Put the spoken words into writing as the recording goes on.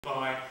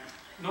by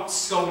not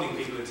scolding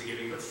people into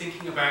giving, but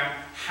thinking about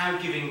how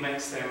giving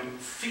makes them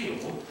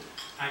feel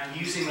and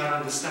using that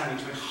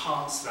understanding to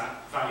enhance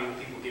that value that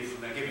people give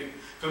from their giving.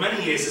 For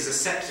many years as a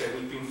sector,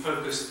 we've been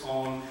focused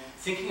on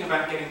thinking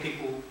about getting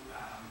people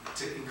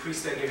to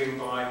increase their giving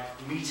by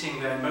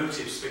meeting their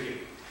motives for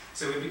giving.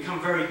 So we've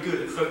become very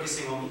good at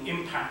focusing on the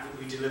impact that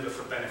we deliver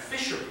for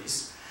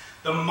beneficiaries.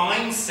 The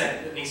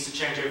mindset that needs to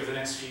change over the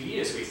next few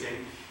years, we think,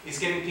 is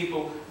getting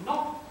people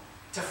not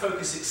to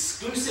focus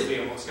exclusively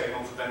on what's going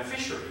on for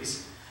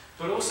beneficiaries,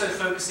 but also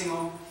focusing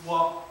on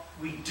what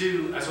we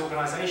do as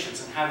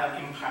organisations and how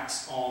that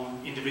impacts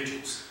on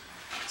individuals.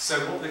 So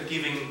what the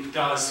giving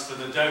does for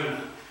the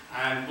donor,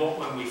 and what,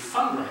 when we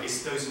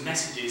fundraise, those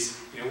messages,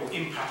 what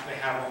impact they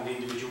have on the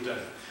individual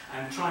donor.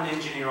 And try and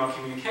engineer our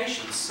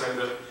communications so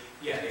that,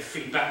 they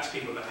feed back to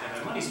people that how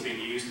their money's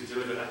being used and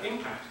deliver that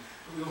impact.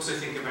 But we also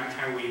think about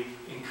how we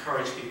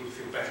encourage people to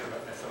feel better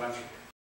about their philanthropy.